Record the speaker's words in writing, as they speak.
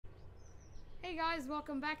Hey guys,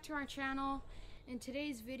 welcome back to our channel. In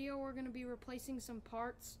today's video we're going to be replacing some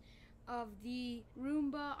parts of the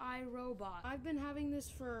Roomba iRobot. I've been having this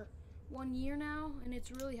for 1 year now and it's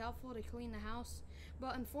really helpful to clean the house,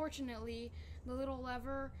 but unfortunately the little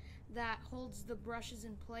lever that holds the brushes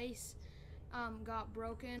in place got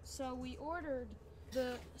broken. So we ordered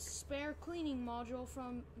the spare cleaning module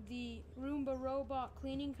from the Roomba robot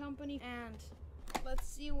cleaning company, and let's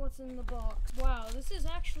see what's in the box. Wow, this is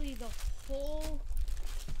actually the whole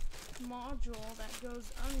module that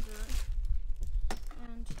goes under,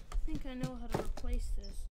 and I think I know how to replace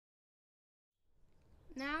this.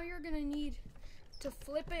 Now you're gonna need to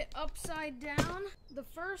flip it upside down. The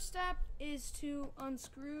first step is to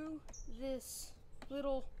unscrew this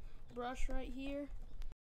little brush right here.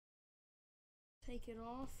 Take it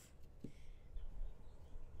off.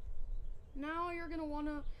 Now you're gonna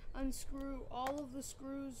wanna unscrew all of the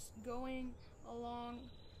screws going along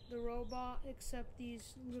the robot except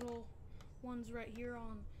these little ones right here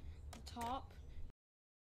on the top.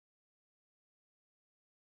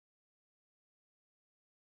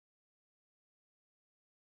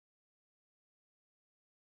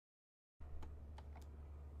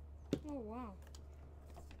 Oh wow,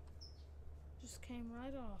 just came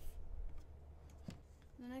right off.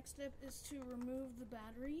 The next step is to remove the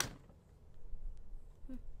battery.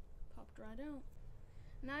 Popped right out.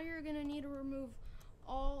 Now you're gonna need to remove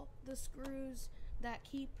all the screws that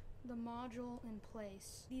keep the module in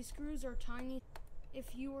place. These screws are tiny.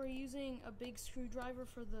 If you were using a big screwdriver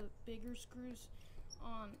for the bigger screws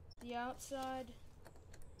on the outside,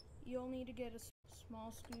 you'll need to get a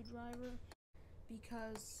small screwdriver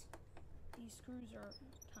because these screws are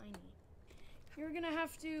tiny. You're gonna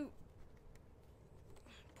have to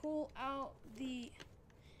pull out the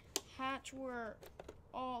hatch where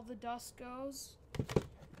all the dust goes.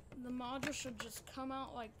 The module should just come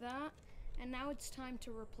out like that, and now it's time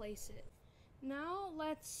to replace it. Now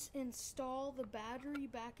let's install the battery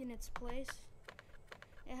back in its place.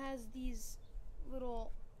 It has these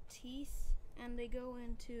little teeth and they go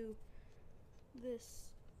into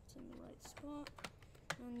this. It's in the right spot,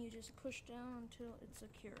 and you just push down until it's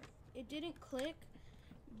secure. It didn't click,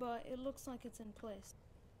 but it looks like it's in place.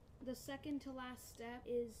 The second to last step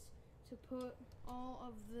is to put all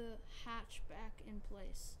of the hatch back in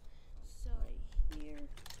place. So right here,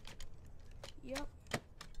 yep,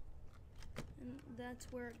 and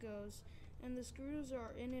that's where it goes. And the screws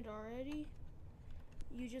are in it already.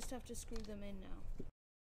 You just have to screw them in now.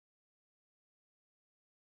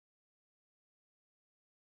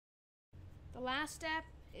 The last step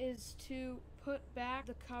is to put back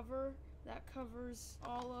the cover that covers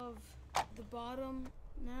all of the bottom.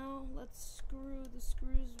 Now let's screw the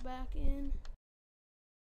screws back in.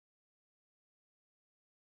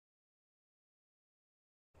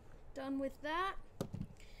 Done with that.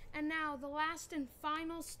 And now the last and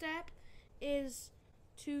final step is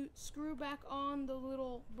to screw back on the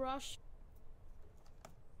little brush.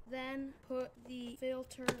 Then put the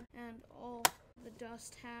filter and all the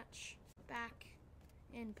dust hatch back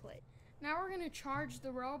in place. Now we're going to charge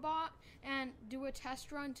the robot and do a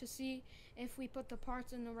test run to see if we put the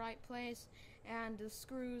parts in the right place and the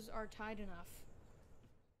screws are tight enough.